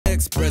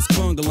express,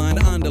 conga line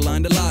to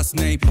underline the last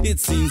name. It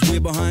seems we're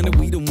behind and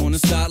we don't wanna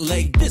start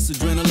late. This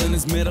adrenaline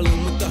is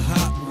meddling with the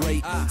heart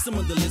rate. Some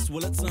of the lists,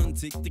 well, it's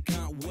unticked, they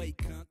can't wait.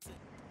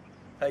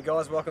 Hey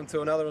guys, welcome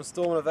to another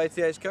installment of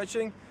ATH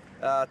Coaching.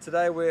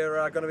 Today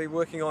we're going to be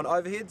working on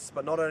overheads,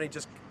 but not only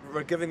just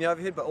giving the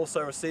overhead, but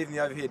also receiving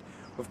the overhead.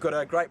 We've got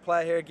a great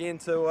player here again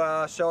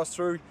to show us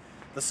through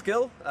the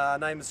skill.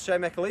 Name is Shea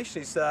McAleese.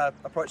 He's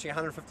approaching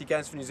 150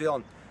 games for New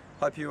Zealand.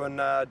 Hope you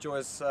enjoy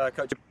his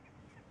coaching.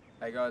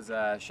 Hey guys,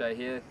 Shea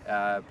here,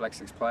 Black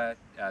Six player.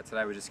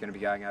 Today we're just going to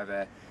be going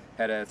over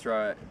how to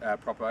throw a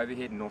proper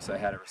overhead and also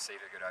how to receive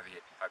a good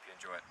overhead. Hope you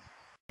enjoy it.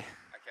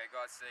 Okay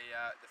guys,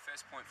 the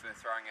first point for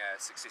throwing a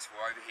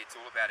successful overhead is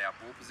all about our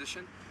ball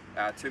position.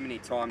 Too many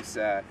times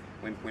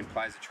when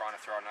players are trying to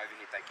throw an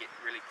overhead, they get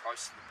really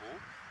close to the ball,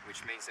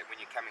 which means that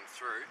when you're coming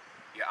through,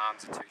 your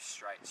arms are too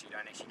straight, so you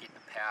don't actually get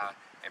the power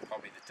and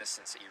probably the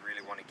distance that you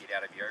really want to get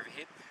out of your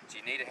overhead.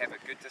 So you need to have a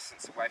good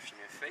distance away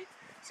from your feet.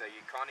 So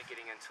you're kind of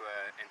getting into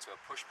a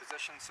push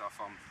position. So if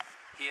I'm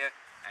here,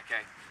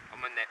 okay,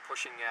 I'm in that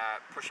pushing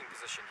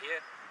position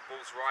here.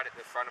 Ball's right at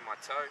the front of my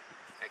toe,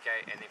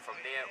 okay, and then from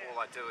there all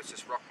I do is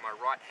just rock my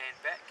right hand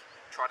back,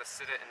 try to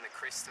sit it in the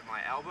crest of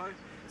my elbow,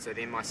 so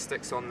then my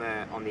stick's on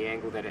the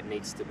angle that it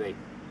needs to be.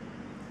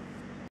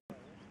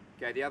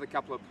 Okay, the other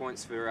couple of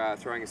points for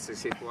throwing a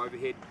successful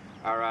overhead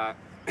are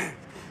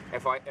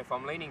if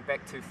I'm leaning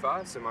back too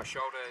far, so my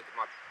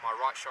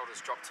right shoulder's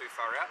dropped too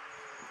far out,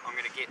 I'm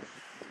going to get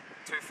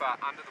too far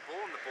under the ball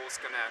and the ball's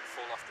going to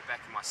fall off the back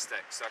of my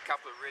stick. So a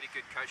couple of really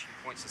good coaching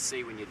points to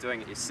see when you're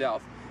doing it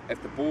yourself.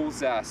 If the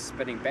ball's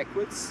spinning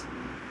backwards,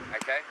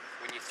 okay,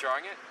 when you're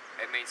throwing it,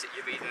 it means that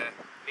you've either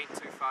leaned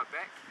too far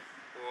back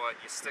or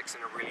your stick's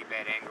in a really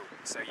bad angle.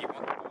 So you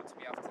want the ball to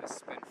be able to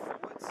spin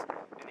forwards,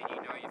 and then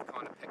you know you've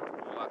kind of picked the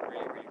ball up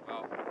really, really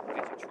well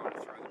as you're trying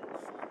to throw the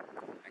ball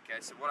forward. Okay,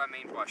 so what I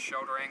mean by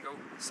shoulder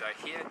angle, so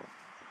here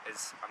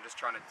is I'm just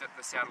trying to dip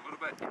this out a little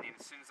bit, and then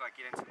as soon as I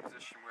get into a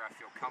position where I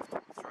feel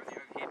comfortable to throw the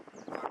overhead,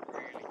 I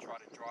really try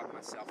to drive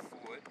myself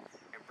forward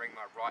and bring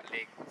my right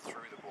leg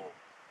through the ball.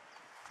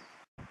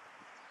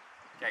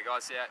 Okay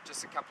guys,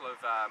 just a couple of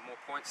more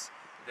points.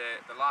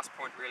 The last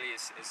point really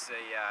is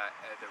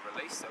the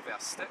release of our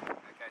stick.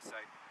 Okay, so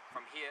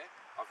from here,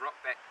 I've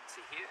rocked back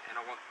to here,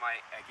 and I want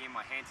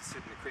my hand to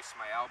sit in the crest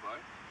of my elbow,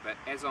 but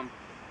as I'm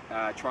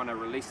trying to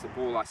release the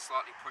ball, I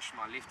slightly push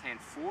my left hand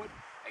forward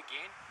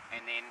again,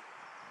 and then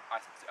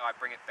I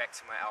bring it back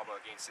to my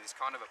elbow again. So there's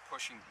kind of a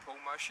push and pull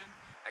motion,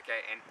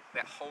 okay, and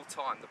that whole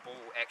time the ball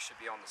will actually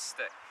be on the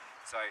stick.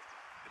 So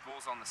the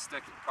ball's on the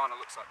stick, it kind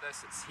of looks like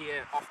this, it's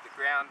here off the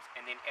ground,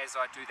 and then as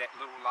I do that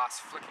little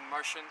last flicking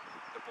motion,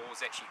 the ball's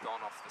actually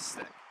gone off the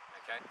stick,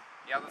 okay.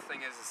 The other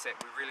thing is that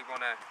we really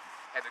want to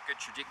have a good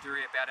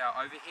trajectory about our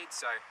overhead.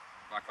 So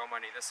like I'm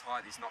only this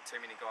high, there's not too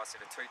many guys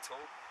that are too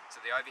tall,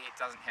 so the overhead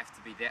doesn't have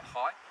to be that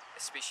high,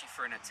 especially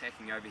for an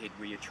attacking overhead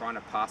where you're trying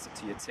to pass it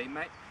to your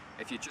teammate.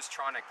 If you're just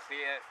trying to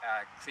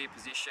clear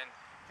possession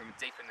from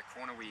deep in the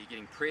corner where you're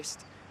getting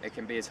pressed, it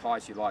can be as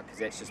high as you like, because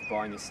that's just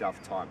buying yourself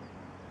time.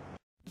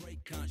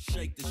 Can't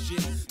shake the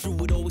shit,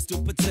 through it always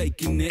still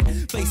partaking it,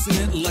 facing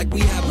it like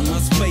we haven't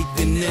lost faith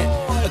in it.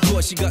 Of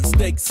course you got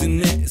stakes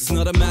in it, it's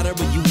not a matter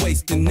of you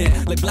wasting it,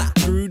 like black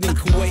crude and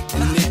Kuwait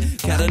in it,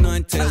 cat of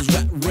nine tails,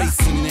 rat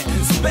racing it,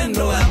 spend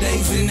all our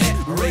days in it,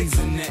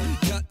 raising it,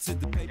 cut to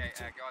the paper.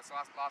 Okay guys,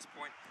 last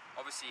point,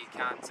 obviously you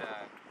can't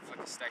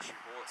flick a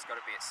stationary ball, it's got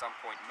to be at some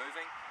point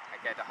moving.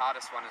 Okay, the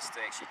hardest one is to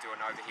actually do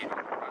an overhead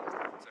on the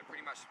run, so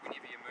pretty much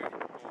whenever you're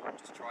moving the ball,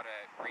 just try to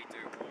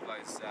redo all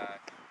those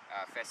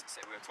facets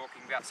that we were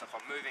talking about. So if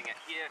I'm moving it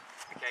here,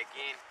 okay,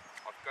 again,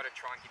 I've got to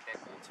try and get that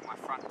ball to my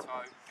front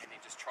toe and then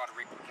just try to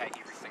replicate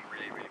everything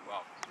really, really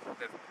well.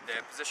 The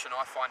position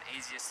I find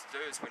easiest to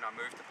do is when I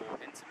move the ball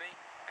into me,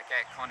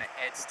 okay, it kind of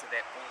adds to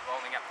that ball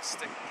rolling up the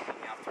stick and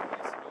being able to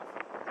release it off.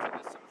 So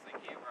this sort of thing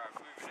here where I've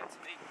moved it into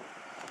me,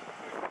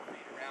 move my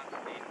feet around,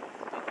 and then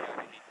let the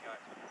overhead go.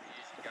 It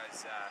usually goes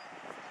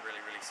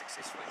really, really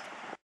successfully.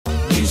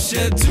 You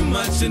shed too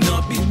much and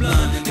not be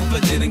blind. If I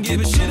didn't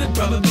give a shit, I'd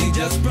probably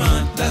just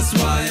run. That's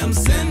why I'm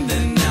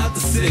sending out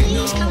the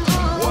signal.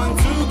 1,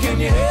 2, can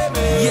you hear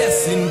me?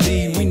 Yes,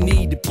 indeed, we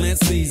need to plant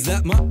seeds.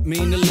 That might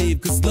mean to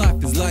leave, cause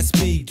life is light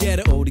speed. Get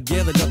it all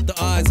together, dot the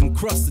I's and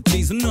cross the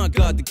T's. I'm not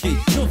got the key,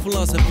 no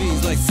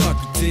philosophies like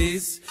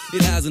Socrates.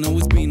 It hasn't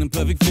always been a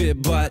perfect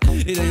fit, but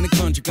it ain't a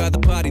contract either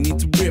party need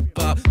to rip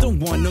up. Don't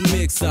want no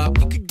mix up,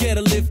 you could get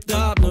a lift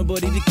up.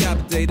 Nobody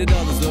decapitated,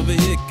 others over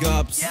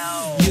hiccups.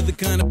 You're the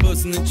kind of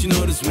person that you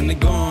notice when they're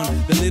gone.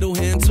 The little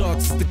hand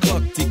talks as the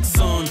clock ticks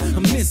on. I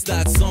miss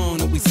that song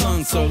that we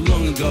sung so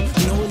long ago.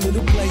 I know a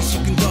little place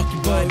you can dock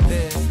your boat.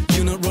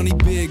 You're not Ronnie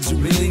Biggs, you're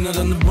really not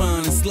on the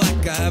run. It's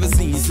like I haven't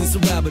seen you since the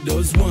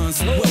Rabbitohs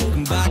once.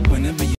 Welcome back whenever you